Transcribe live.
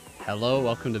Hello,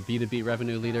 welcome to B2B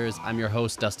Revenue Leaders. I'm your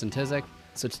host, Dustin Tizik.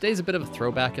 So today's a bit of a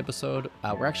throwback episode.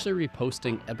 We're actually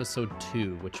reposting episode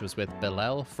 2, which was with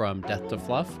Belal from Death to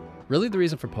Fluff. Really, the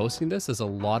reason for posting this is a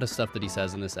lot of stuff that he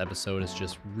says in this episode is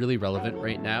just really relevant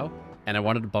right now. And I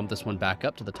wanted to bump this one back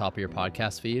up to the top of your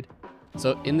podcast feed.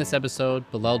 So in this episode,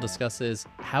 Belal discusses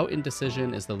how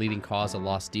indecision is the leading cause of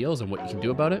lost deals and what you can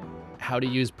do about it, how to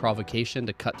use provocation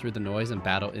to cut through the noise and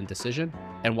battle indecision,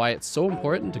 and why it's so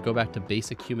important to go back to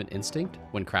basic human instinct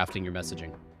when crafting your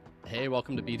messaging. Hey,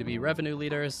 welcome to B2B Revenue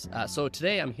Leaders. So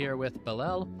today I'm here with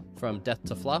Belal from Death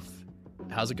to Fluff.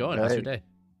 How's it going? How's your day?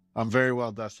 I'm very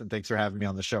well, Dustin. Thanks for having me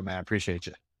on the show, man. I appreciate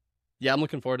you. Yeah, I'm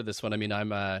looking forward to this one. I mean,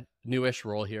 I'm a newish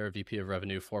role here, VP of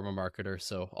Revenue, former marketer,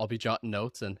 so I'll be jotting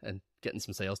notes and getting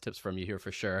some sales tips from you here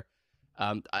for sure.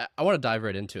 I want to dive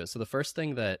right into it. So the first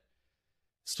thing that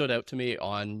stood out to me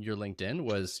on your LinkedIn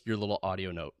was your little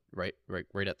audio note, right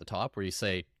at the top, where you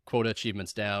say quota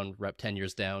achievements down, rep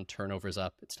tenures down, turnovers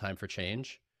up. It's time for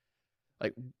change.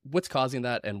 Like, what's causing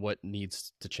that, and what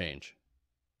needs to change?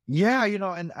 Yeah,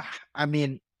 and I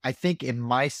mean, I think in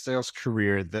my sales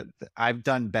career that I've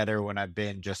done better when I've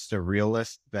been just a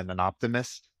realist than an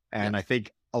optimist. And I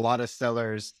think a lot of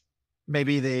sellers,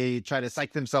 maybe they try to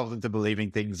psych themselves into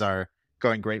believing things are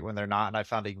going great when they're not. And I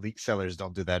found elite sellers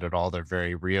don't do that at all. They're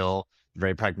very real,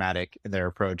 very pragmatic in their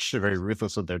approach. They're very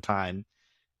ruthless with their time.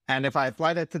 And if I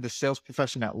apply that to the sales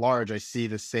profession at large, I see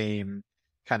the same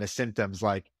kind of symptoms.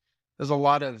 Like, there's a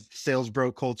lot of sales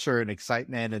bro culture and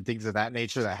excitement and things of that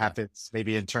nature that happens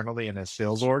maybe internally in a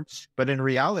sales org. But in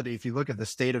reality, if you look at the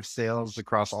state of sales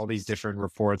across all these different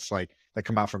reports, like that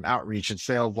come out from Outreach and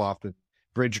Sales Loft and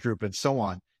Bridge Group and so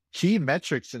on, key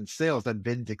metrics in sales have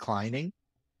been declining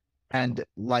and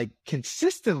like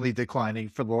consistently declining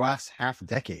for the last half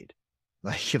decade.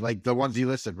 Like the ones you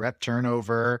listed: rep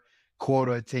turnover,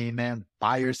 quota attainment,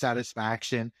 buyer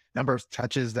satisfaction, number of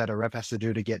touches that a rep has to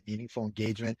do to get meaningful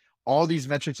engagement. All these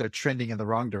metrics are trending in the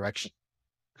wrong direction.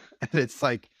 And it's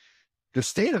like the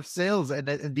state of sales,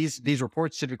 and these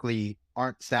reports typically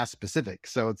aren't SaaS specific.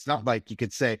 So it's not like you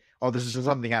could say, oh, this is just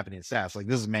something happening in SaaS. Like,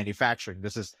 this is manufacturing,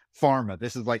 this is pharma,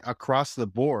 this is like across the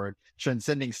board,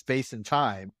 transcending space and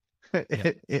time.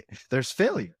 There's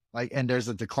failure, like, and there's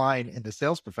a decline in the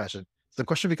sales profession. So the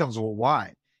question becomes, well,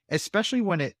 why? Especially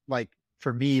when it, like,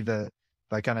 for me, the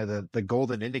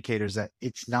golden indicators that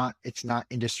it's not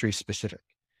industry specific.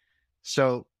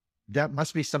 So that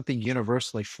must be something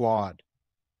universally flawed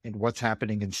in what's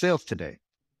happening in sales today.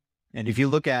 And if you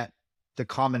look at the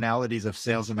commonalities of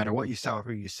sales, no matter what you sell or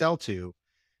who you sell to,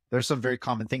 there's some very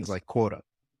common things like quota.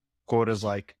 Quota is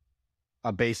like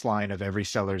a baseline of every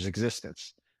seller's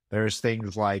existence. There's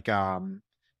things like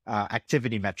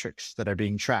activity metrics that are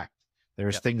being tracked.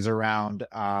 There's things around,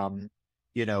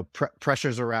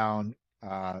 pressures around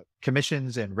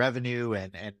commissions and revenue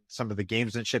and some of the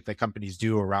gamesmanship that companies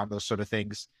do around those sort of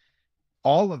things.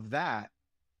 All of that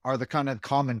are the kind of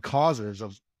common causes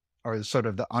of, or sort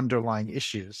of the underlying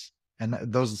issues. And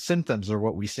those symptoms are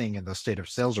what we're seeing in those state of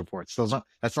sales reports.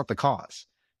 That's not the cause,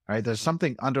 right? There's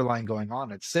something underlying going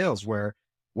on at sales where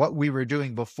what we were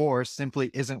doing before simply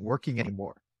isn't working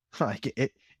anymore. Like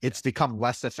it's become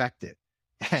less effective.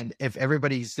 And if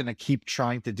everybody's going to keep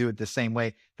trying to do it the same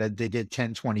way that they did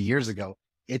 10, 20 years ago,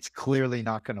 it's clearly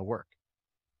not going to work.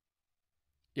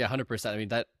 Yeah, 100%. I mean,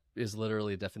 that is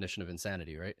literally a definition of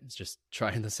insanity, right? It's just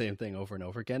trying the same thing over and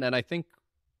over again. And I think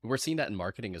we're seeing that in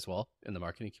marketing as well, in the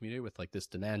marketing community, with like this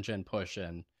demand gen push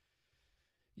and,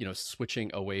 switching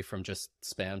away from just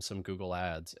spam some Google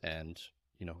ads and,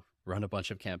 run a bunch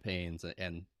of campaigns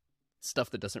and stuff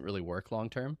that doesn't really work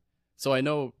long term. So I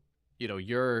know,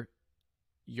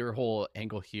 your whole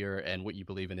angle here and what you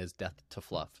believe in is death to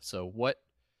fluff. So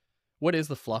what is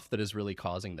the fluff that is really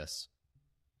causing this?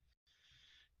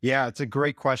 Yeah, it's a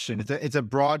great question. It's a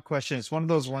broad question. It's one of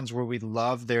those ones where we'd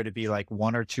love there to be like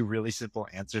one or two really simple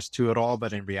answers to it all,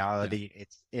 but in reality,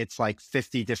 it's like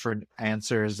 50 different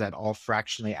answers that all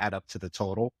fractionally add up to the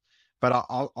total. But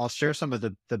I'll share some of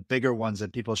the bigger ones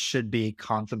that people should be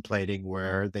contemplating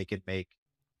where they could make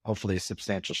hopefully a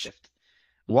substantial shift.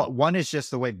 One is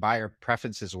just the way buyer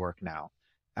preferences work now.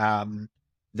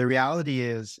 The reality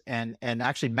is, and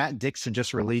actually Matt Dixon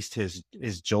just released his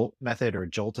Jolt method or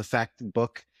Jolt effect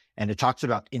book, and it talks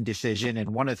about indecision.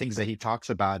 And one of the things that he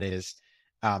talks about is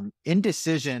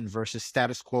indecision versus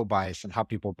status quo bias and how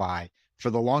people buy. For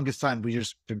the longest time, we've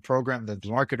just been programmed as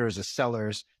marketers, as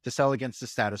sellers, to sell against the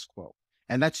status quo.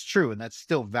 And that's true, and that's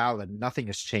still valid. Nothing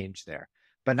has changed there.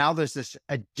 But now there's this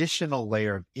additional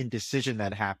layer of indecision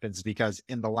that happens because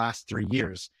in the last 3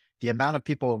 years, the amount of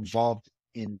people involved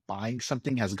in buying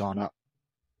something has gone up.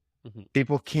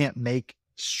 People can't make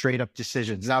straight up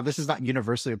decisions. Now, this is not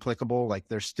universally applicable. Like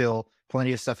there's still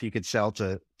plenty of stuff you could sell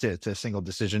to a single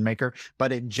decision maker.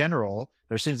 But in general,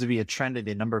 there seems to be a trend in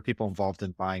the number of people involved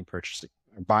in buying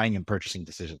and purchasing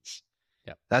decisions.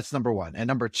 Yeah. That's number one. And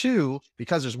number two,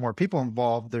 because there's more people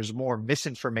involved, there's more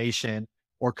misinformation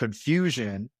or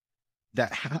confusion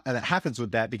that happens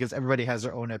with that because everybody has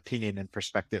their own opinion and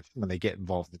perspective when they get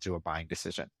involved into a buying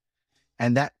decision.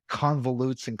 And that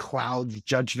convolutes and clouds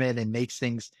judgment and makes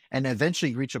things, and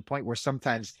eventually reach a point where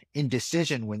sometimes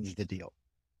indecision wins the deal.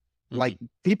 Like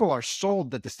people are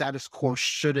sold that the status quo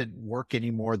shouldn't work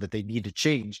anymore, that they need to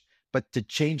change, but to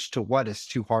change to what is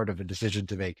too hard of a decision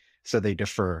to make. So they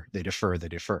defer.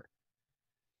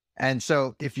 And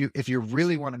so if you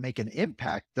really want to make an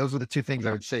impact, those are the two things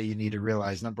I would say you need to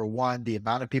realize. Number one, the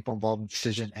amount of people involved in the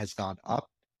decision has gone up.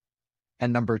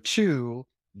 And number two,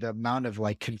 the amount of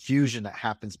like confusion that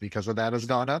happens because of that has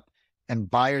gone up. And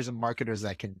buyers and marketers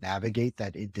that can navigate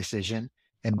that indecision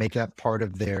and make that part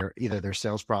of either their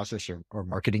sales process or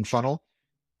marketing funnel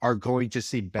are going to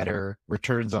see better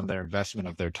returns on their investment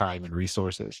of their time and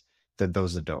resources than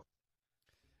those that don't.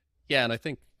 Yeah, and I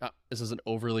think this is an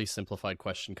overly simplified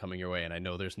question coming your way, and I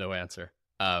know there's no answer.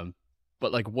 But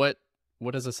like, what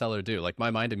does a seller do? Like,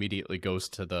 my mind immediately goes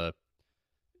to the,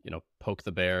 poke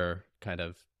the bear, kind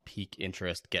of pique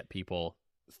interest, get people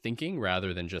thinking,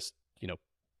 rather than just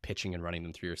pitching and running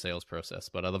them through your sales process.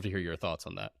 But I'd love to hear your thoughts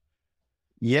on that.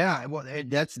 Yeah, well,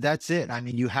 that's it. I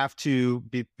mean, you have to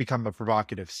become a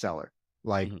provocative seller.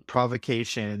 Like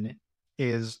provocation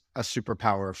is a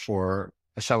superpower for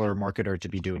a seller or marketer to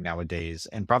be doing nowadays.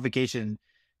 And provocation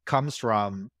comes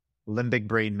from limbic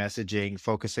brain messaging,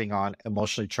 focusing on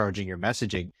emotionally charging your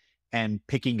messaging and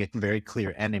picking a very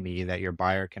clear enemy that your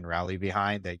buyer can rally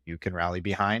behind, that you can rally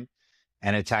behind,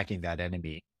 and attacking that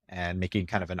enemy and making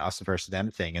kind of an us versus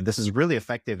them thing. And this is really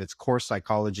effective. It's core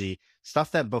psychology,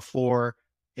 stuff that before,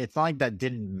 it's not like that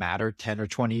didn't matter 10 or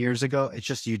 20 years ago. It's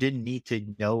just you didn't need to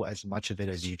know as much of it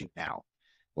as you do now.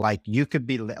 Like you could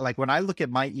be like, when I look at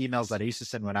my emails that I used to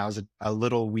send when I was a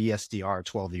little wee SDR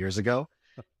 12 years ago,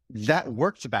 that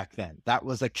worked back then. That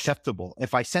was acceptable.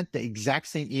 If I sent the exact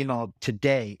same email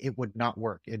today, it would not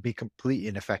work. It'd be completely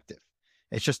ineffective.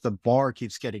 It's just the bar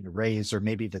keeps getting raised, or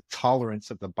maybe the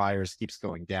tolerance of the buyers keeps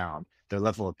going down. Their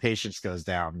level of patience goes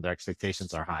down. Their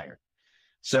expectations are higher.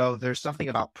 So there's something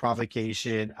about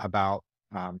provocation, about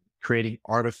creating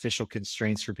artificial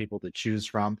constraints for people to choose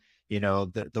from.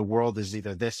 The world is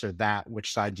either this or that.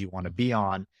 Which side do you want to be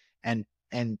on? And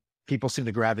people seem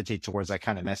to gravitate towards that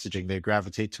kind of messaging. They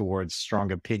gravitate towards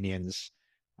strong opinions,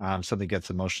 something gets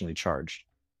emotionally charged.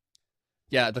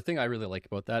 Yeah, the thing I really like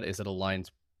about that is it aligns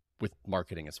with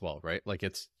marketing as well, right? Like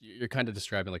you're kind of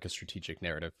describing like a strategic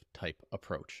narrative type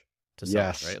approach to selling,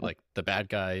 Yes. right? Like the bad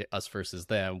guy, us versus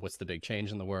them. What's the big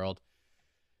change in the world?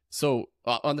 So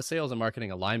on the sales and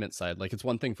marketing alignment side, like it's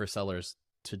one thing for sellers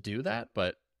to do that,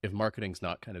 but if marketing's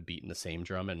not kind of beating the same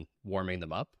drum and warming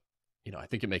them up, I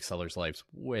think it makes sellers' lives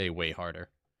way, way harder.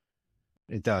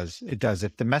 It does. It does.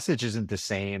 If the message isn't the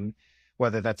same,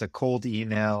 whether that's a cold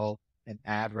email, an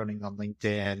ad running on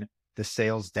LinkedIn, the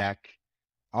sales deck,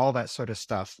 all that sort of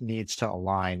stuff needs to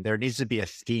align. There needs to be a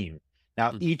theme.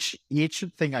 Now, each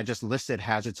thing I just listed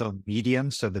has its own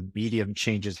medium. So the medium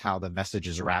changes how the message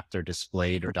is wrapped or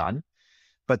displayed or done.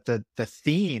 But the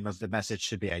theme of the message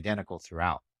should be identical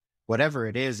throughout. Whatever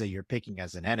it is that you're picking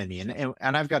as an enemy.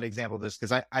 And I've got an example of this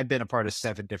because I've been a part of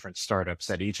 7 different startups.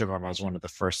 At each of them, I was one of the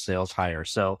first sales hires.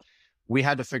 So we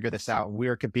had to figure this out. We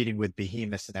were competing with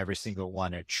behemoths in every single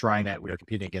one. At TriNet, we were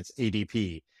competing against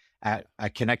ADP. At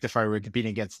Connectify, we were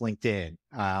competing against LinkedIn.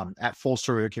 At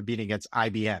Fullstory, we were competing against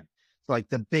IBM. So like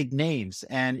the big names.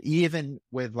 And even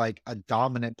with like a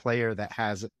dominant player that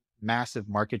has massive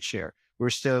market share,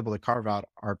 we're still able to carve out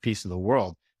our piece of the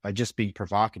world by just being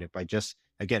provocative, by just,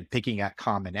 again, picking at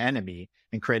common enemy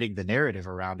and creating the narrative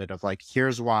around it of like,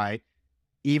 here's why,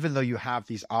 even though you have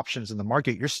these options in the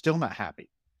market, you're still not happy.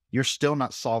 You're still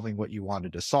not solving what you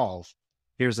wanted to solve.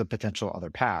 Here's a potential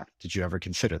other path. Did you ever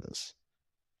consider this?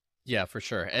 Yeah, for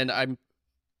sure. And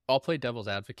I'll play devil's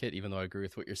advocate, even though I agree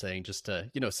with what you're saying, just to,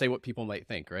 say what people might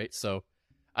think, right? So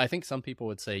I think some people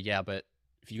would say, yeah, but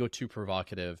if you go too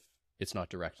provocative, it's not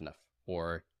direct enough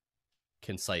or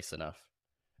concise enough.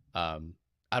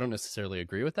 I don't necessarily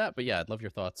agree with that, but yeah, I'd love your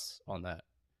thoughts on that.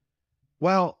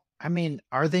 Well, I mean,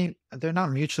 they're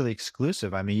not mutually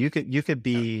exclusive. I mean, you could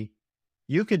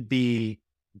be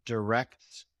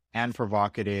direct and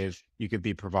provocative. You could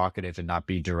be provocative and not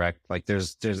be direct. Like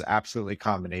there's absolutely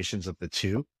combinations of the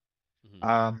two.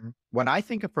 When I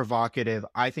think of provocative,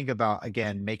 I think about,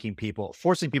 again,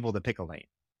 forcing people to pick a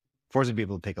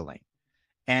lane.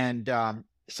 And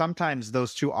sometimes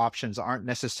those two options aren't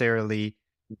necessarily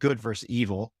good versus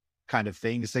evil kind of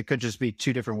things. They could just be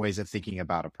two different ways of thinking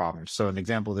about a problem. So an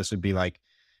example of this would be like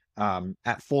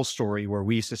at Full Story, where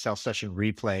we used to sell session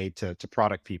replay to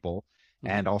product people Hmm.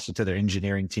 and also to their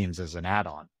engineering teams as an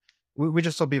add-on. We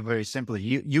just told people very simply,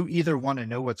 you either want to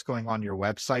know what's going on your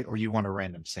website or you want a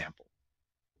random sample.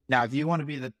 Now, if you want to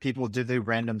be the people who do the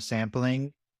random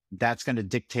sampling, that's going to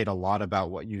dictate a lot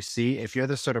about what you see. If you're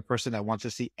the sort of person that wants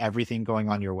to see everything going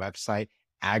on your website,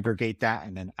 aggregate that,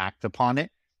 and then act upon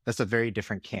it, that's a very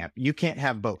different camp. You can't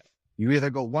have both. You either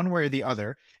go one way or the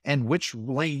other, and which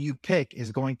lane you pick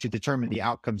is going to determine the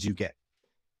outcomes you get.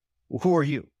 Who are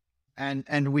you?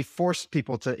 And we forced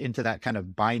people into that kind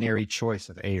of binary choice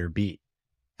of A or B.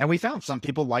 And we found some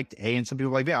people liked A and some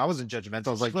people like B. I wasn't judgmental.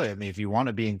 I was like, look, I mean, if you want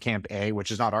to be in camp A, which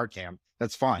is not our camp,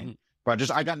 that's fine. Hmm. But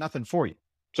just, I got nothing for you.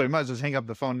 So you might as well just hang up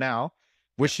the phone now,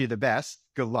 wish you the best,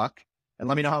 good luck, and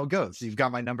let me know how it goes. You've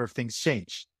got my number if things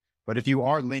change. But if you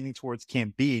are leaning towards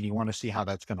camp B and you want to see how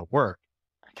that's going to work,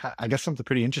 I guess something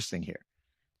pretty interesting here.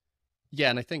 Yeah,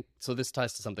 and I think so. This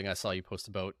ties to something I saw you post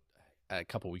about a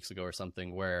couple weeks ago or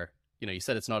something, where you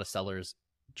said it's not a seller's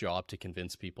job to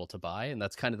convince people to buy, and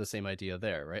that's kind of the same idea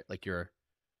there, right? Like you're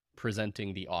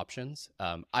presenting the options.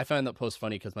 I found that post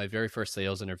funny because my very first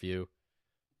sales interview,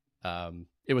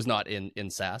 it was not in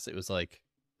SaaS. It was like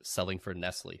selling for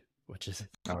Nestle, which is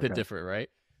a bit Okay. different, right?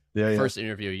 Yeah, yeah. First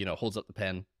interview, holds up the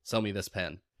pen, sell me this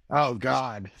pen. Oh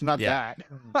God, not Yeah,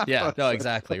 that. yeah, no,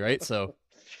 exactly, right? So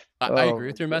I Oh agree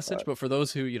with your my message, God. but for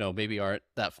those who maybe aren't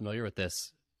that familiar with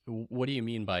this, what do you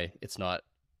mean by it's not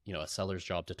a seller's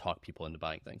job to talk people into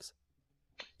buying things?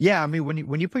 Yeah, I mean,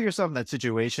 when you put yourself in that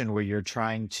situation where you're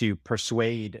trying to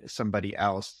persuade somebody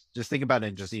else, just think about it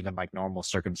in just even like normal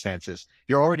circumstances.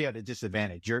 You're already at a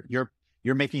disadvantage. You're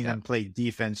making Yeah. them play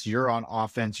defense. You're on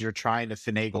offense. You're trying to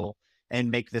finagle and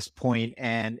make this point,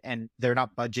 and they're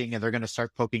not budging, and they're going to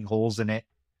start poking holes in it.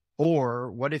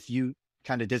 Or what if you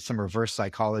kind of did some reverse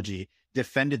psychology,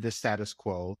 defended the status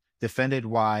quo, defended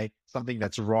why something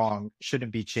that's wrong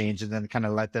shouldn't be changed, and then kind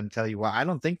of let them tell you, well, I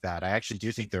don't think that. I actually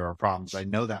do think there are problems. I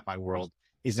know that my world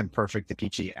isn't perfect and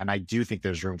peachy, and I do think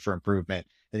there's room for improvement.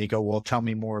 And you go, well, tell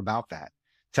me more about that.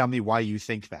 Tell me why you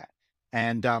think that.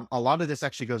 And a lot of this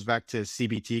actually goes back to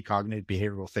CBT, cognitive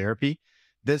behavioral therapy.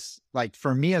 This, like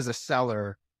for me as a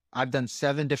seller, I've done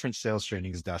 7 different sales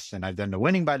trainings, Dustin. I've done the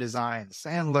Winning by Design,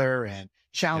 Sandler, and Yeah.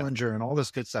 Challenger, and all this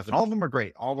good stuff. And all of them are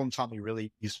great. All of them taught me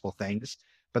really useful things.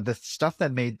 But the stuff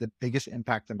that made the biggest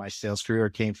impact in my sales career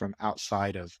came from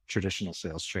outside of traditional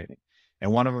sales training.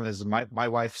 And one of them is my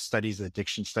wife studies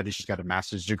addiction studies. She's got a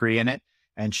master's degree in it.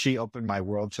 And she opened my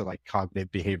world to like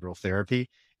cognitive behavioral therapy.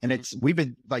 And Hmm. we've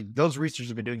been like, those researchers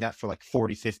have been doing that for like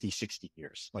 40, 50, 60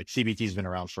 years. Like CBT has been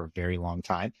around for a very long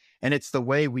time. And it's the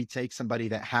way we take somebody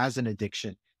that has an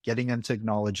addiction, getting them to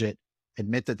acknowledge it,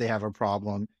 admit that they have a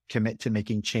problem, commit to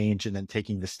making change, and then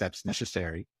taking the steps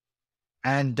necessary.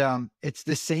 And it's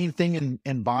the same thing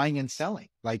in buying and selling.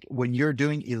 Like when you're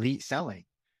doing elite selling,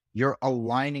 you're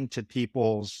aligning to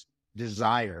people's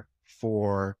desire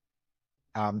for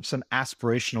some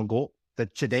aspirational goal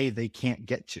that today they can't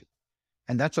get to.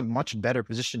 And that's a much better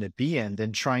position to be in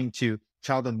than trying to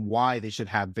tell them why they should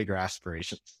have bigger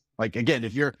aspirations. Like again,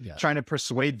 if you're Yeah. trying to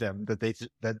persuade them that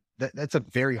that's a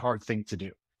very hard thing to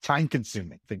do, time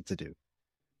consuming thing to do.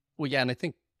 Well, yeah, and I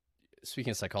think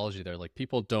speaking of psychology, there, like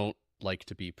people don't like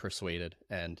to be persuaded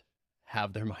and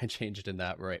have their mind changed in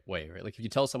that right way, right? Like if you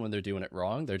tell someone they're doing it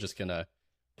wrong, they're just gonna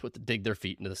dig their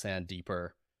feet into the sand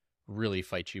deeper, really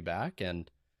fight you back,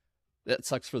 and it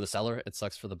sucks for the seller. It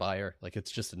sucks for the buyer. Like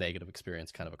it's just a negative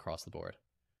experience kind of across the board.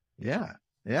 Yeah.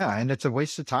 Yeah. And it's a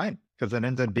waste of time because it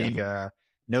ends up Yeah. being a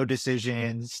no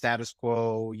decision, status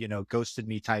quo, ghosted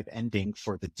me type ending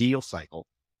for the deal cycle.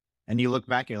 And you look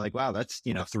back and you're like, wow, that's,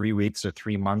 3 weeks or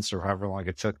 3 months or however long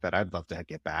it took that I'd love to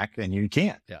get back. And you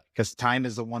can't Yeah. because time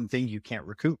is the one thing you can't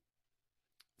recoup.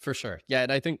 For sure. Yeah,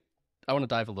 and I think I want to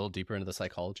dive a little deeper into the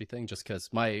psychology thing just because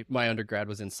my undergrad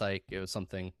was in psych. It was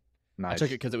something I took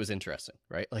it Nice. because it was interesting,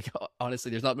 right? Like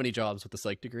honestly, there's not many jobs with a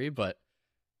psych degree, but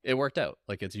it worked out.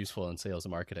 Like it's useful in sales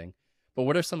and marketing. But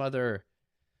what are some other,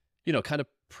 kind of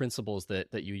principles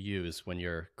that you use when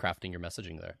you're crafting your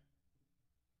messaging there?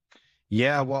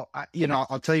 Yeah. Well,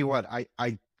 I'll tell you what,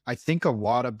 I think a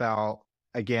lot about,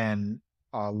 again,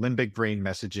 limbic brain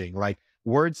messaging, like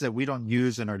words that we don't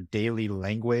use in our daily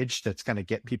language that's going to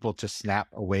get people to snap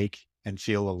awake and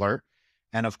feel alert.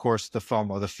 And of course, the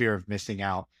FOMO, the fear of missing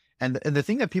out. And the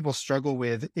thing that people struggle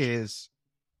with is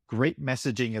great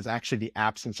messaging is actually the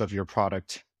absence of your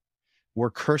product. We're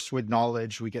cursed with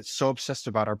knowledge. We get so obsessed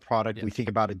about our product. Yeah. We think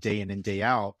about it day in and day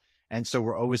out. And so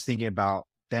we're always thinking about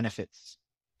benefits.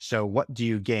 So what do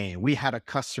you gain? We had a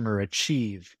customer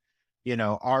achieve,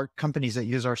 our companies that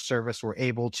use our service were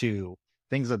able to,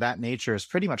 things of that nature is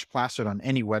pretty much plastered on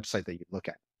any website that you look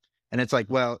at. And it's like,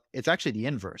 well, it's actually the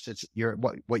inverse. It's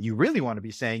what you really want to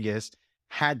be saying is,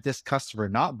 had this customer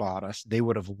not bought us, they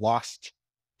would have lost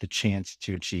the chance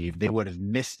to achieve. They would have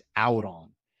missed out on.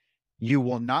 You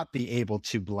will not be able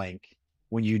to blank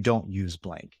when you don't use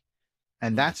blank.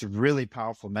 And that's really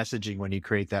powerful messaging when you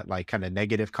create that like kind of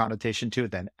negative connotation to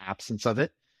it, then absence of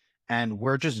it. And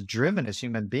we're just driven as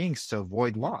human beings to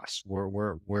avoid loss.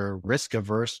 We're risk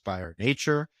averse by our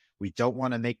nature. We don't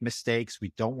want to make mistakes.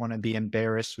 We don't want to be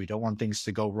embarrassed. We don't want things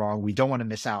to go wrong. We don't want to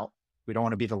miss out. We don't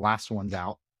want to be the last ones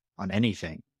out on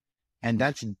anything. And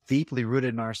that's deeply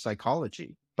rooted in our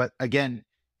psychology. But again,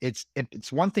 it's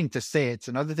one thing to say, it's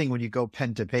another thing when you go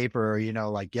pen to paper,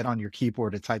 or, like get on your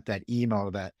keyboard to type that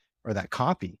email or that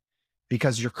copy,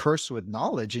 because you're cursed with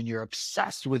knowledge and you're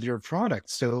obsessed with your product.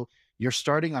 So you're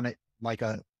starting on a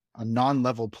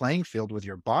non-level playing field with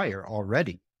your buyer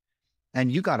already.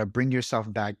 And you got to bring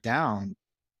yourself back down,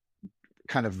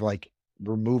 kind of like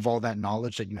remove all that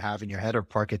knowledge that you have in your head or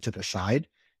park it to the side.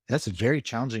 That's very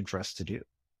challenging for us to do.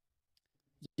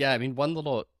 Yeah, I mean,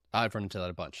 I've run into that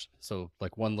a bunch. So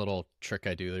like one little trick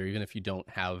I do there, even if you don't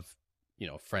have,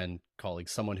 friend, colleague,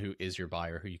 someone who is your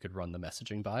buyer who you could run the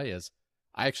messaging by, is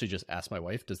I actually just ask my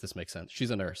wife, does this make sense?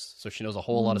 She's a nurse, so she knows a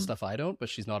whole lot of stuff I don't, but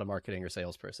she's not a marketing or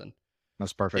salesperson.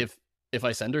 That's perfect. If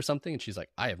I send her something and she's like,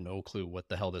 I have no clue what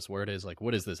the hell this word is, like,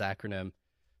 what is this acronym?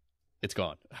 It's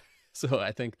gone. So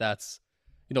I think that's,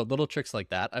 little tricks like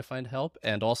that I find help.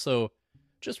 And also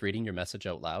just reading your message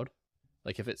out loud.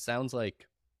 Like if it sounds like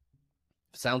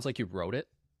you wrote it,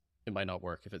 it might not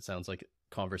work. If it sounds like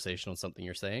conversational, something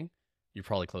you're saying, you're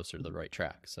probably closer to the right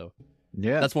track. So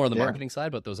yeah, that's more on the marketing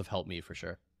side, but those have helped me for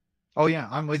sure. Oh yeah,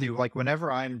 I'm with you. Like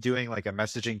whenever I'm doing like a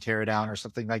messaging teardown or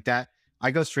something like that,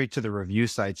 I go straight to the review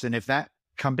sites. And if that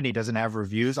company doesn't have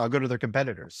reviews, I'll go to their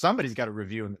competitors. Somebody's got a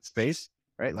review in that space,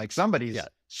 right? Like somebody's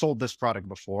sold this product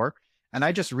before. And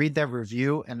I just read their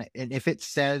review. And if it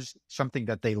says something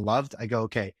that they loved, I go,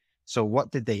 okay, so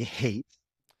what did they hate?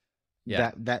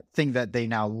 Yeah. That thing that they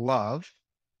now love,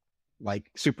 like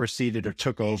superseded or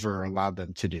took over or allowed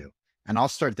them to do. And I'll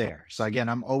start there. So again,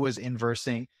 I'm always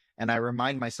inversing. And I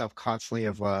remind myself constantly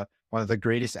of one of the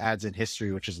greatest ads in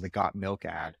history, which is the Got Milk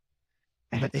ad.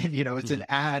 And it's an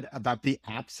ad about the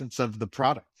absence of the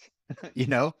product.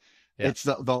 It's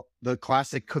the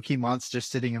classic Cookie Monster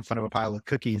sitting in front of a pile of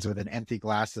cookies with an empty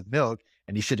glass of milk,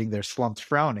 and he's sitting there slumped,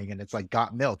 frowning, and it's like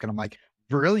Got Milk. And I'm like,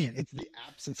 brilliant! It's the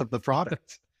absence of the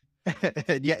product.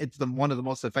 And yeah, it's one of the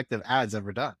most effective ads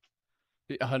ever done.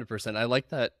 100%. I like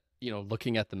that.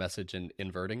 Looking at the message and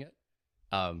inverting it.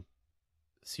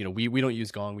 So, we don't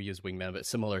use Gong, we use Wingman, but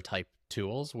similar type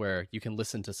tools where you can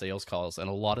listen to sales calls, and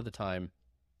a lot of the time,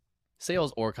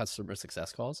 sales or customer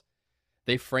success calls,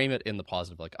 they frame it in the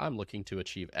positive, like I'm looking to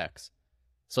achieve X.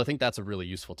 So I think that's a really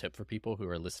useful tip for people who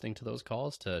are listening to those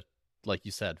calls to, like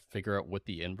you said, figure out what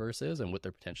the inverse is and what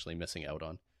they're potentially missing out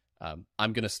on.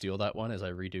 I'm going to steal that one as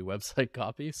I redo website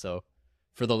copy. So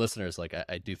for the listeners, like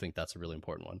I do think that's a really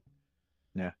important one.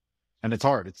 Yeah. And it's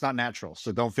hard. It's not natural.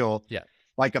 So don't feel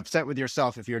like upset with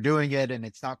yourself if you're doing it and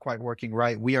it's not quite working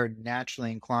right. We are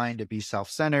naturally inclined to be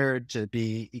self-centered, to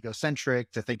be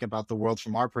egocentric, to think about the world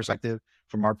from our perspective,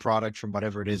 from our product, from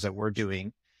whatever it is that we're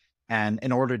doing. And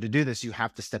in order to do this, you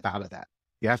have to step out of that.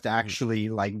 You have to actually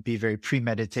like be very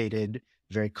premeditated,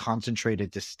 very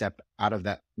concentrated to step out of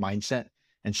that mindset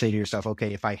and say to yourself,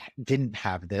 okay, if I didn't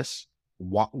have this,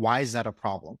 why is that a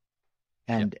problem?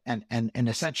 And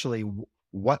essentially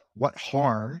what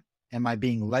harm am I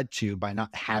being led to by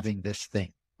not having this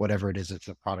thing, whatever it is, it's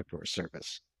a product or a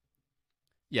service?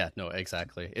 Yeah, no,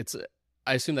 exactly.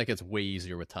 I assume that gets way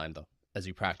easier with time though, as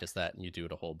you practice that and you do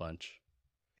it a whole bunch.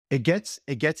 It gets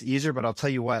easier, but I'll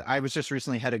tell you what, I was just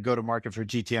recently had to go to market for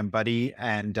GTM Buddy.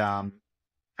 And,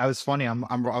 I was funny. I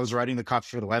was writing the copy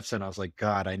for the website. And I was like,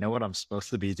 God, I know what I'm supposed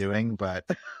to be doing, but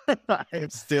I am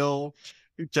still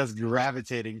just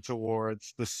gravitating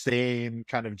towards the same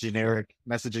kind of generic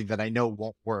messaging that I know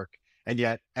won't work. And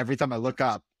yet every time I look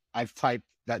up, I've typed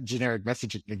that generic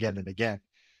messaging again and again.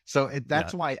 So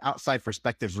that's why outside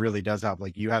perspective really does help.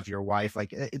 Like you have your wife,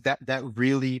 like that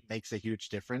really makes a huge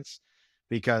difference,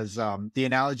 because the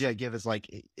analogy I give is like,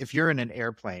 if you're in an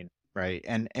airplane, right?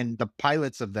 And the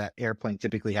pilots of that airplane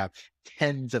typically have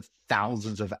tens of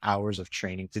thousands of hours of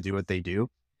training to do what they do.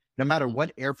 No matter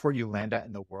what airport you land at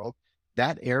in the world,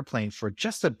 that airplane, for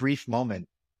just a brief moment,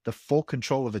 the full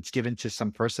control of it's given to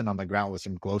some person on the ground with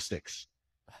some glow sticks.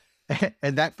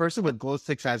 And that person with glow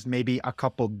sticks has maybe a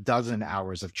couple dozen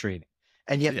hours of training.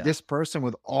 And yet Yeah. this person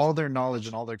with all their knowledge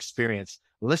and all their experience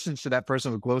listens to that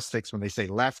person with glow sticks when they say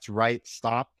left, right,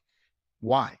 stop.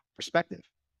 Why? Perspective.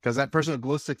 Because that person with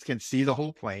glow sticks can see the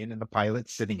whole plane and the pilot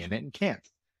sitting in it and can't.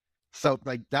 So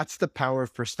like that's the power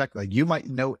of perspective. Like you might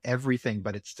know everything,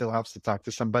 but it still helps to talk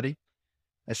to somebody,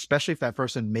 especially if that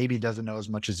person maybe doesn't know as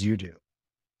much as you do.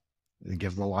 It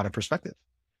gives a lot of perspective.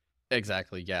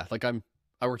 Exactly. Yeah. Like I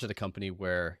worked at a company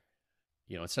where,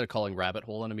 instead of calling rabbit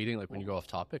hole in a meeting, like when you go off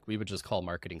topic, we would just call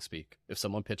marketing speak. If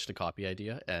someone pitched a copy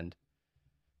idea and,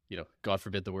 God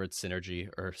forbid the word synergy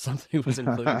or something was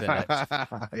included in it,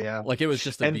 Yeah. like it was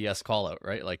just a And BS call out,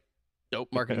 right? Like, nope,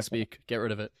 marketing speak, get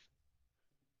rid of it.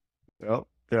 oh,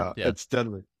 yeah, Yeah. it's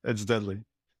deadly. It's deadly.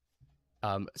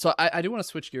 So I do want to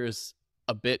switch gears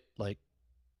a bit, like,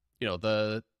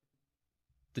 the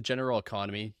general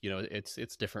economy,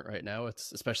 it's different right now.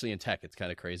 It's especially in tech, it's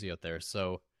kind of crazy out there.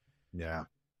 So Yeah.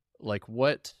 like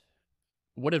what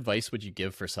advice would you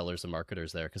give for sellers and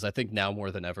marketers there? Because I think now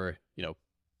more than ever,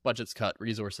 budgets cut,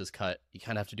 resources cut, you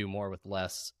kind of have to do more with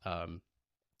less.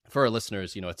 For our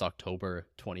listeners, it's October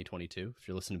 2022 if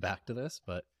you're listening back to this,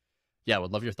 but yeah,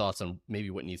 would love your thoughts on maybe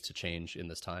what needs to change in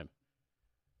this time.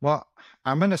 Well,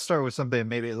 I'm going to start with something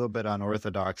maybe a little bit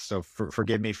unorthodox, so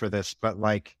forgive me for this, but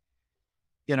like,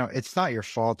 it's not your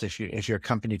fault if your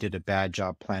company did a bad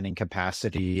job planning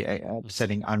capacity,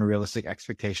 setting unrealistic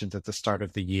expectations at the start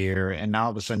of the year, and now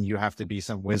all of a sudden you have to be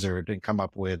some wizard and come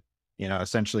up with,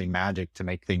 essentially magic to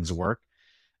make things work.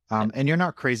 Yeah. And you're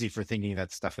not crazy for thinking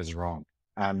that stuff is wrong.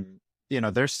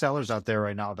 There's sellers out there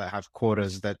right now that have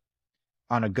quotas that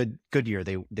on a good year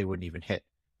they wouldn't even hit,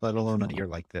 let alone a year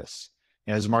like this.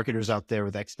 There's marketers out there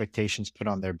with expectations put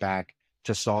on their back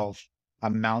to solve a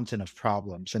mountain of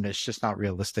problems, and it's just not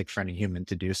realistic for any human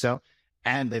to do so.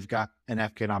 And they've got an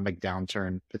economic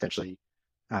downturn potentially,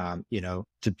 to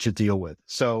deal with.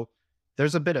 So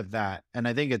there's a bit of that, and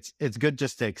I think it's good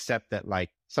just to accept that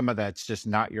like some of that's just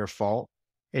not your fault.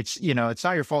 It's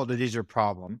not your fault. It is your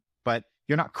problem, but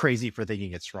you're not crazy for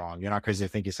thinking it's wrong. You're not crazy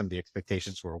for thinking some of the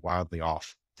expectations were wildly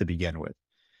off to begin with.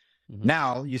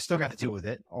 Now you still got to deal with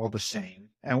it all the same.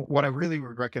 And what I really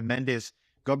would recommend is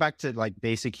go back to like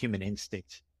basic human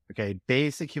instinct. Okay.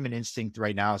 Basic human instinct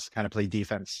right now is to kind of play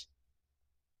defense.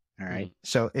 All right.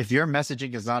 So if your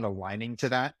messaging is not aligning to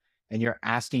that and you're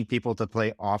asking people to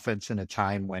play offense in a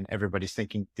time when everybody's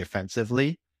thinking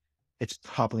defensively, it's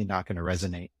probably not going to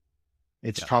resonate.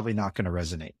 It's probably not going to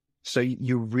resonate. So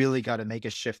you really got to make a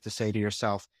shift to say to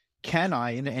yourself, can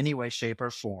I in any way, shape or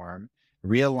form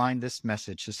realign this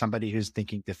message to somebody who's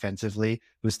thinking defensively,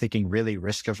 who's thinking really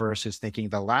risk averse, who's thinking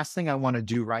the last thing I want to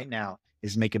do right now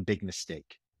is make a big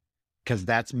mistake because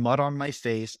that's mud on my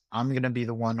face. I'm going to be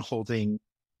the one holding,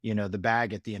 the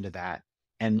bag at the end of that.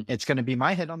 And it's going to be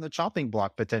my head on the chopping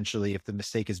block potentially if the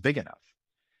mistake is big enough.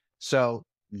 So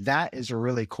that is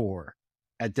really core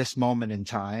at this moment in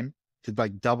time to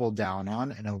like double down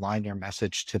on and align your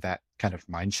message to that kind of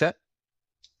mindset.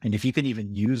 And if you can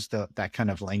even use that kind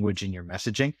of language in your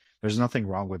messaging, there's nothing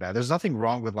wrong with that. There's nothing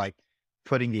wrong with like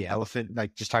putting the elephant,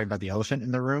 like just talking about the elephant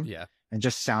in the room and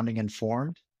just sounding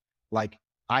informed. Like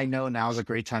I know now is a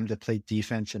great time to play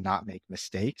defense and not make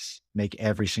mistakes, make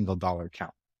every single dollar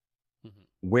count.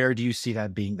 Where do you see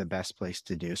that being the best place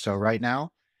to do? So right now,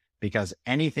 because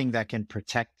anything that can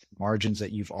protect margins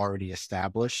that you've already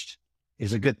established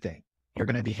is a good thing. You're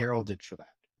going to be heralded for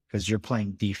that because you're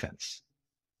playing defense.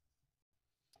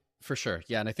 For sure.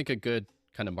 Yeah. And I think a good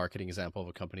kind of marketing example of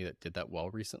a company that did that well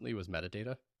recently was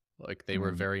Metadata. Like they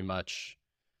were very much,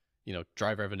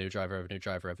 drive revenue,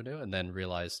 and then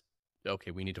realized,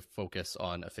 okay, we need to focus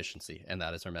on efficiency. And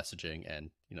that is our messaging and,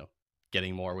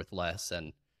 getting more with less,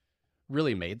 and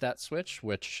really made that switch,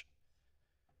 which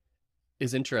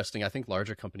is interesting. I think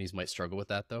larger companies might struggle with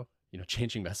that though.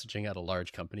 Changing messaging at a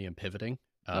large company and pivoting.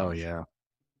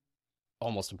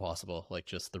 Almost impossible. Like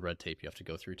just the red tape you have to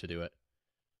go through to do it.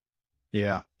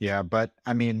 Yeah. Yeah. But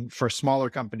I mean, for smaller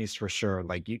companies, for sure,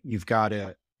 like you've got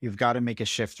to make a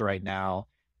shift right now,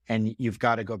 and you've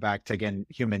got to go back to, again,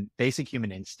 basic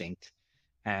human instinct.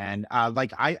 And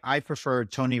like I prefer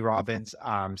Tony Robbins'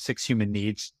 6 Human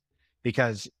Needs,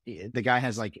 because the guy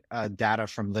has like data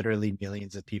from literally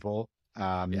millions of people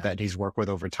that he's worked with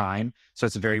over time. So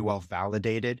it's very well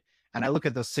validated. And I look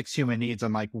at those 6 human needs.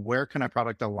 I'm like, where can our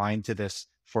product align to this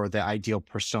for the ideal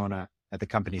persona at the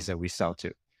companies that we sell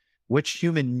to? Which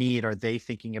human need are they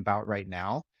thinking about right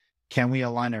now? Can we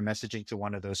align our messaging to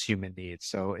one of those human needs?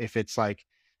 So if it's like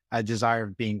a desire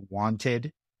of being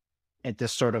wanted at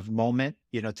this sort of moment,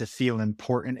 to feel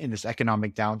important in this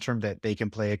economic downturn, that they can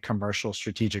play a commercial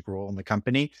strategic role in the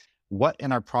company, what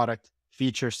in our product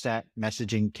feature set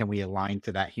messaging can we align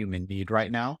to that human need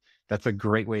right now That's a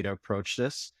great way to approach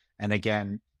this. And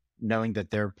again, knowing that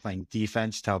they're playing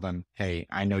defense, tell them, hey,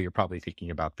 I know you're probably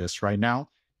thinking about this right now.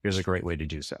 Here's a great way to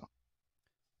do so.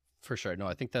 For sure. No,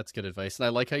 I think that's good advice. And I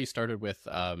like how you started with,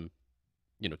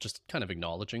 just kind of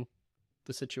acknowledging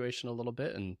the situation a little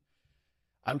bit. And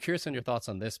I'm curious on your thoughts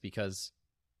on this because,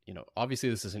 obviously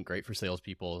this isn't great for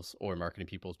salespeople's or marketing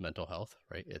people's mental health,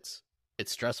 right? It's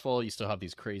stressful. You still have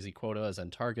these crazy quotas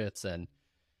and targets. And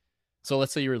so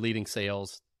let's say you're leading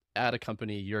sales at a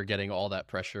company, you're getting all that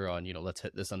pressure on, let's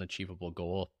hit this unachievable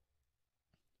goal.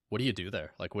 What do you do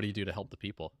there? Like, what do you do to help the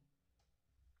people?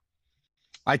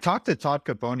 I talked to Todd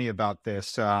Caponi about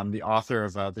this, the author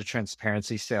of The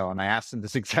Transparency Sale, and I asked him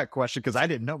this exact question because I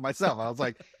didn't know myself. I was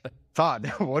like, Todd,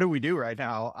 what do we do right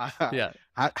now? Yeah.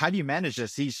 How do you manage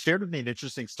this? He shared with me an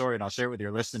interesting story, and I'll share it with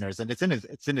your listeners. And it's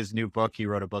in his new book. He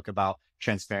wrote a book about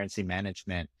transparency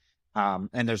management. And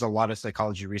there's a lot of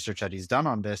psychology research that he's done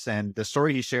on this. And the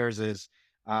story he shares is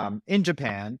in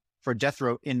Japan, for death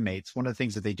row inmates, one of the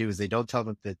things that they do is they don't tell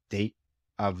them the date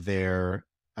of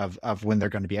of when they're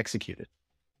going to be executed.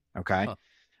 Okay. Huh.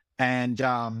 And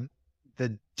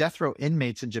the death row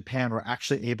inmates in Japan were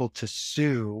actually able to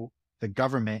sue the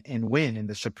government and win in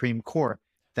the Supreme Court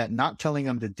that not telling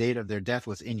them the date of their death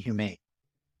was inhumane.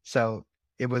 So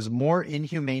it was more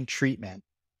inhumane treatment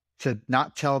to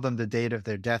not tell them the date of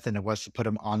their death than it was to put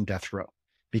them on death row,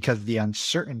 because the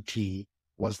uncertainty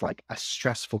was like a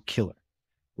stressful killer,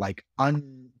 like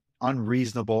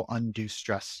unreasonable, undue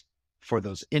stress for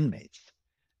those inmates.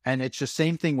 And it's the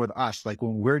same thing with us. Like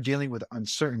when we're dealing with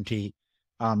uncertainty,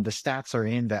 the stats are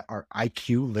in that our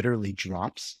IQ literally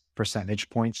drops percentage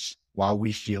points while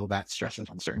we feel that stress and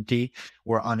uncertainty.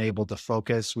 We're unable to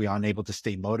focus. We're unable to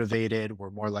stay motivated. We're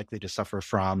more likely to suffer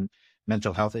from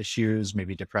mental health issues,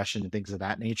 maybe depression and things of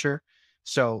that nature.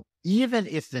 So even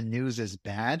if the news is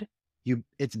bad,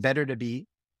 it's better to be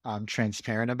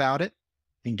transparent about it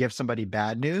and give somebody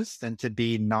bad news than to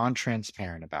be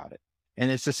non-transparent about it. And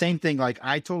it's the same thing. Like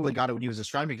I totally got it when he was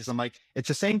describing, because I'm like, it's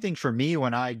the same thing for me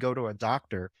when I go to a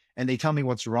doctor and they tell me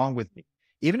what's wrong with me.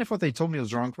 Even if what they told me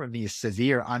was wrong for me is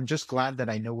severe, I'm just glad that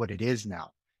I know what it is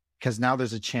now, because now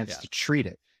there's a chance to treat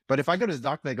it. But if I go to the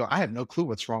doctor, they go, I have no clue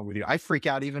what's wrong with you. I freak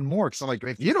out even more because I'm like,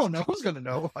 if you don't know, who's going to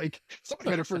know? Like, someone's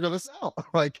going to figure this out.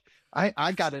 Like,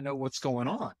 I got to know what's going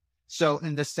on. So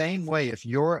in the same way, if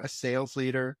you're a sales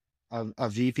leader, a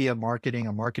VP of marketing,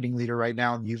 a marketing leader right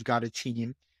now, and you've got a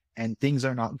team and things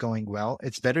are not going well,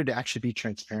 it's better to actually be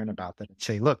transparent about that and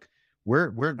say, look,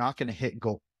 we're not going to hit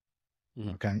goal. Mm-hmm.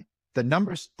 Okay. The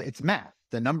numbers, it's math.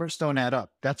 The numbers don't add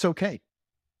up. That's okay.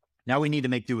 Now we need to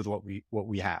make do with what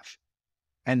we have.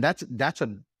 And that's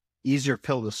an easier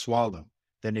pill to swallow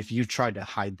than if you tried to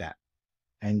hide that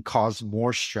and cause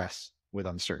more stress with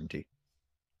uncertainty.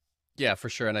 Yeah, for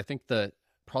sure. And I think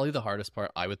probably the hardest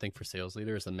part I would think for sales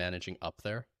leaders is the managing up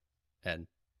there and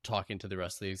talking to the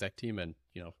rest of the exec team and,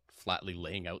 flatly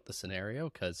laying out the scenario.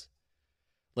 Because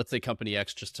let's say company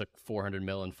X just took 400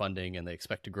 mil in funding and they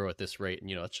expect to grow at this rate. And,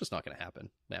 it's just not going to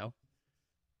happen now.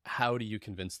 How do you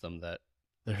convince them that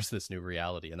there's this new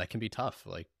reality? And that can be tough.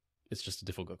 Like, it's just a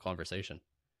difficult conversation.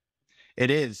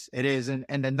 It is.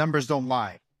 And the numbers don't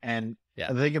lie. And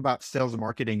yeah, the thing about sales and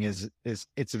marketing is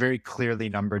it's very clearly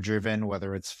number driven,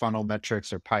 whether it's funnel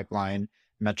metrics or pipeline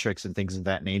metrics and things of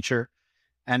that nature.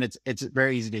 And it's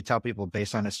very easy to tell people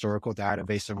based on historical data,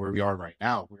 based on where we are right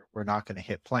now, we're not going to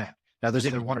hit plan. Now, there's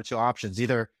either one or two options.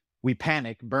 Either we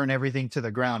panic, burn everything to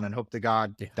the ground and hope to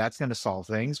God that's going to solve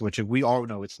things, which we all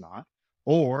know it's not.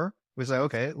 Or we say,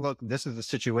 okay, look, this is the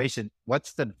situation.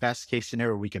 What's the best case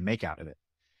scenario we can make out of it?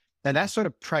 And that sort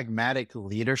of pragmatic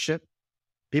leadership,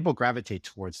 people gravitate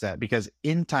towards that because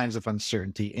in times of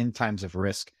uncertainty, in times of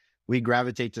risk, we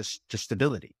gravitate to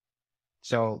stability.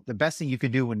 So the best thing you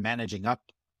can do when managing up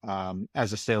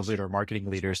as a sales leader or marketing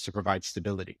leader is to provide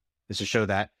stability, is to show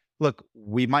that, look,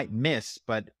 we might miss,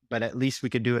 but at least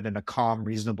we can do it in a calm,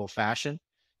 reasonable fashion.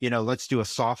 Let's do a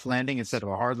soft landing instead of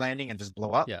a hard landing and just blow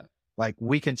up. Yeah. Like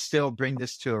we can still bring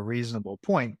this to a reasonable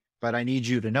point, but I need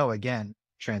you to know, again,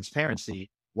 transparency,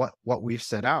 what we've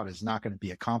set out is not going to be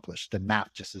accomplished. The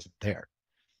map just isn't there.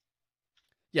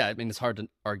 Yeah. I mean, it's hard to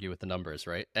argue with the numbers,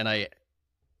 right? And I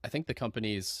think the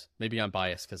companies, maybe I'm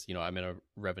biased because, I'm in a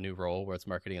revenue role where it's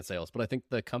marketing and sales, but I think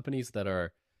the companies that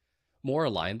are more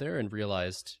aligned there and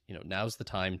realized, now's the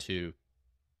time to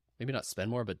maybe not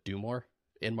spend more, but do more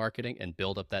in marketing and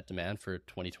build up that demand for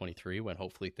 2023 when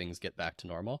hopefully things get back to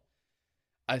normal.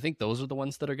 I think those are the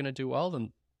ones that are going to do well,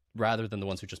 rather than the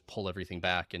ones who just pull everything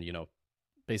back and,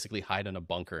 basically hide in a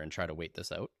bunker and try to wait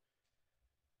this out.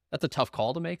 That's a tough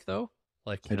call to make though.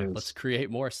 Like, let's create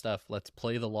more stuff. Let's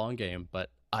play the long game.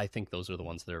 But I think those are the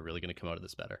ones that are really going to come out of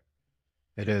this better.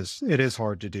 It is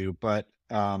hard to do, but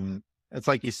it's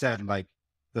like you said, like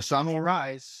the sun will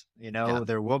rise, Yeah.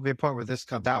 there will be a point where this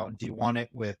comes out. Do you want it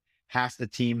with half the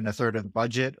team and a third of the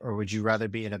budget, or would you rather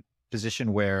be in a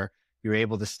position where you're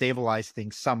able to stabilize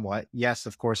things somewhat? Yes,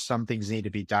 of course, some things need to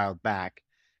be dialed back,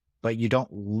 but you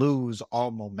don't lose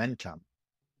all momentum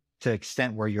to the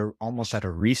extent where you're almost at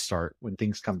a restart when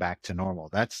things come back to normal.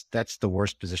 That's the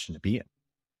worst position to be in.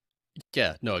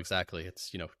 Yeah, no, exactly.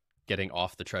 It's, getting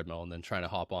off the treadmill and then trying to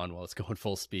hop on while it's going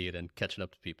full speed and catching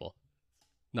up to people.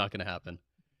 Not going to happen.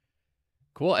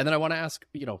 Cool. And then I want to ask,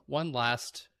 one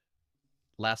last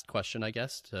question, I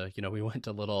guess. We went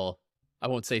a little, I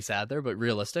won't say sad there, but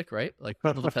realistic, right? Like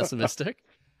a little pessimistic.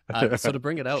 So to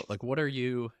bring it out, like what are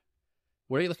you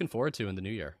looking forward to in the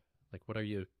new year? Like what are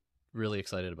you really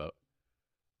excited about?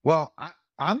 Well,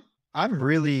 I'm I'm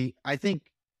really I think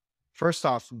first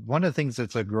off, one of the things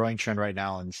that's a growing trend right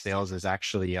now in sales is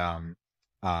actually AI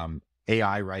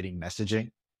writing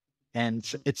messaging. And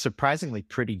it's surprisingly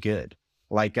pretty good.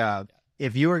 Like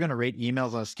if you were going to rate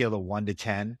emails on a scale of 1 to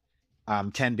 10,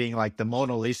 10 being like the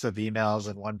Mona Lisa of emails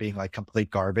and one being like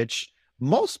complete garbage,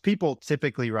 most people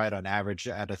typically write on average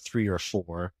at a 3 or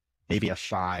 4, maybe a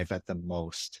 5 at the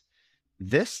most.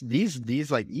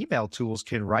 These like email tools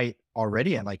can write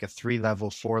already at like a 3 level,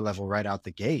 4 level right out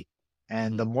the gate.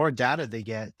 And Mhm. the more data they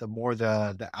get, the more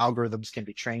the algorithms can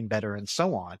be trained better and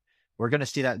so on. We're going to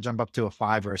see that jump up to a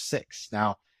 5 or a 6.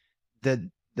 Now, the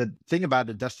thing about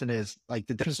it, Dustin, is like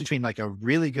the difference between like a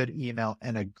really good email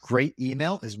and a great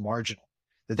email is marginal.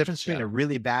 The difference between Yeah. a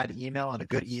really bad email and a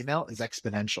good email is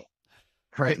exponential,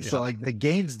 right? So Yeah. like the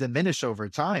gains diminish over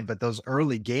time, but those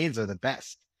early gains are the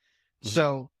best. Mhm.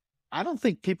 So I don't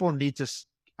think people need to.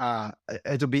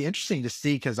 It'll be interesting to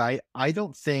see because I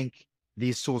don't think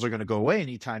these tools are going to go away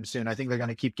anytime soon. I think they're going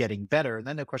to keep getting better. And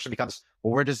then the question becomes,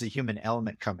 well, where does the human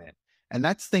element come in? And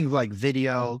that's things like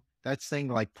video. That's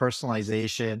things like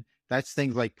personalization. That's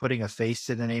things like putting a face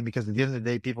to the name. Because at the end of the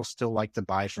day, people still like to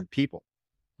buy from people.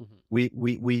 Mhm.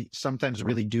 We sometimes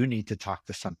really do need to talk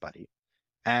to somebody.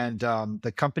 And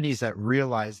the companies that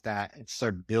realize that and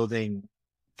start building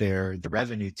the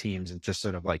revenue teams into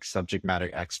sort of like subject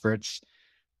matter experts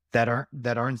that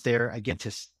aren't there again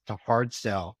to hard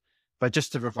sell, but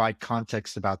just to provide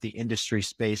context about the industry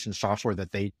space and software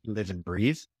that they live and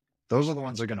breathe. Those are the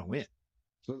ones that are going to win.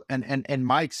 So, and in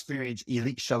my experience,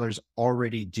 elite sellers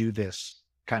already do this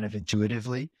kind of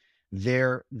intuitively.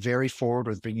 They're very forward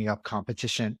with bringing up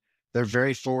competition. They're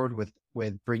very forward with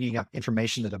bringing up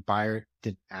information that a buyer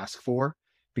didn't ask for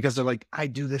because they're like, I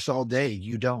do this all day.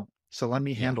 You don't. So let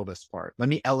me Yeah. handle this part. Let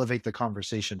me elevate the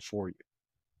conversation for you.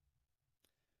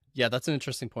 Yeah, that's an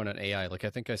interesting point on AI. Like I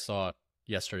think I saw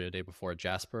yesterday, the day before,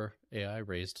 Jasper AI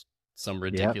raised some Yeah.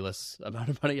 ridiculous amount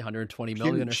of money, 120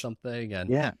 million or Huge. something. And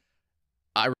Yeah.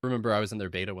 I remember I was in their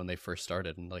beta when they first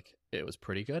started and like it was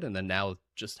pretty good. And then now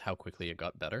just how quickly it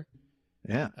got better.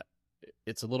 Yeah. Uh,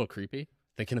 It's a little creepy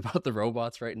thinking about the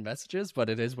robots writing messages, but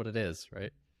it is what it is,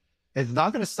 right? It's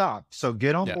not going to stop. So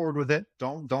get on Yeah. board with it.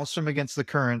 Don't swim against the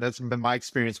current. That's been my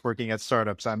experience working at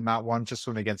startups. I'm not one to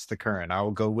swim against the current. I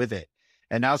will go with it.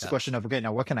 And now it's the Yeah. question of, okay,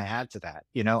 now what can I add to that?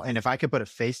 And if I could put a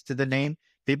face to the name,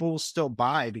 people will still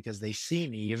buy because they see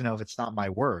me, even though if it's not my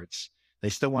words. They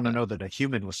still want to Yeah. know that a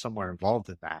human was somewhere involved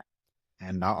in that.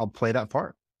 And I'll play that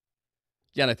part.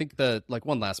 Yeah. And I think the, like,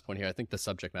 one last point here, I think the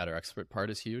subject matter expert part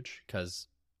is huge because,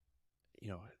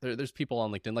 there's people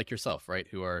on LinkedIn like yourself, right,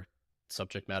 who are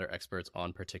subject matter experts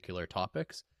on particular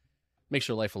topics. Makes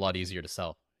your life a lot easier to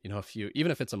sell. If you,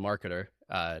 even if it's a marketer,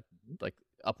 like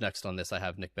up next on this, I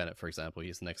have Nick Bennett, for example.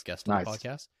 He's the next guest on the Nice.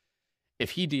 podcast.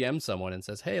 If he DMs someone and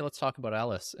says, "Hey, let's talk about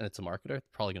Alice," and it's a marketer, they're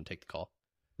probably going to take the call.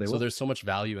 They So will. there's so much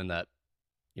value in that,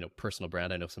 personal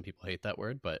brand. I know some people hate that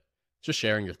word, but just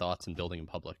sharing your thoughts and building in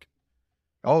public.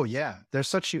 Oh yeah, there's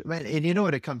such man, and you know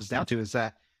what it comes down to is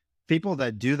that people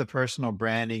that do the personal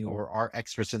branding or are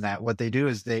experts in that, what they do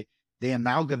is they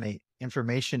amalgamate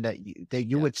information that you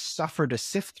Yeah. would suffer to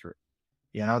sift through,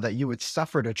 that you would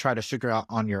suffer to try to figure out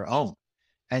on your own.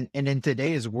 And in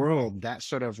today's world, that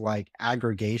sort of like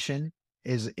aggregation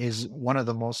is one of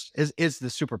the most is the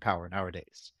superpower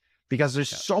nowadays because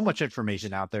there's Yeah. so much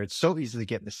information out there. It's so easy to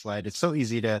get misled. It's so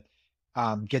easy to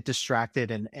get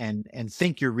distracted and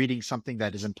think you're reading something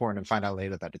that is important and find out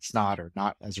later that it's not or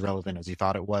not as relevant as you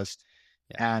thought it was.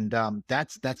 Yeah. And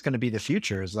that's going to be the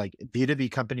future. Is like B2B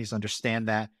companies understand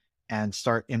that and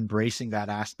start embracing that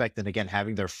aspect. And again,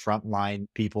 having their frontline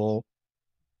people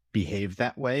behave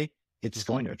that way, it's Hmm.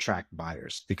 going to attract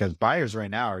buyers because buyers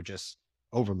right now are just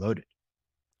overloaded,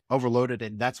 overloaded.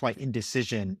 And that's why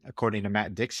indecision, according to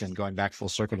Matt Dixon, going back full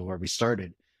circle to where we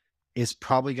started, is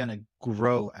probably going to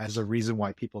grow as a reason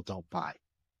why people don't buy.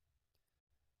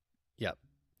 Yeah.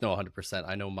 No, 100%.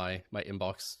 I know my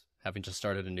inbox, having just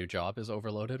started a new job, is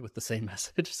overloaded with the same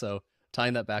message. So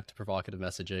tying that back to provocative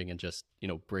messaging and just,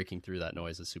 breaking through that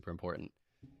noise is super important.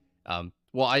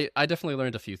 Well, I definitely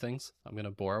learned a few things. I'm going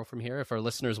to borrow from here. If our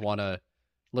listeners want to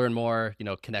learn more,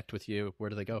 connect with you, where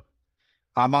do they go?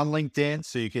 I'm on LinkedIn,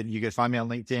 so you can find me on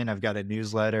LinkedIn. I've got a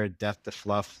newsletter,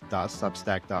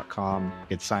 death2fluff.substack.com. You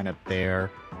can sign up there.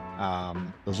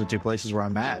 Those are two places where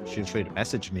I'm at. Feel free to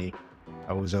message me.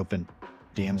 I was open.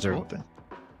 DMs are Cool. open.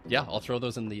 Yeah, I'll throw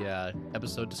those in the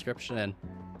episode description. And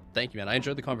thank you, man. I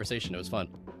enjoyed the conversation. It was fun.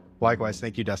 Likewise.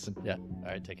 Thank you, Dustin. Yeah. All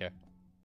right. Take care.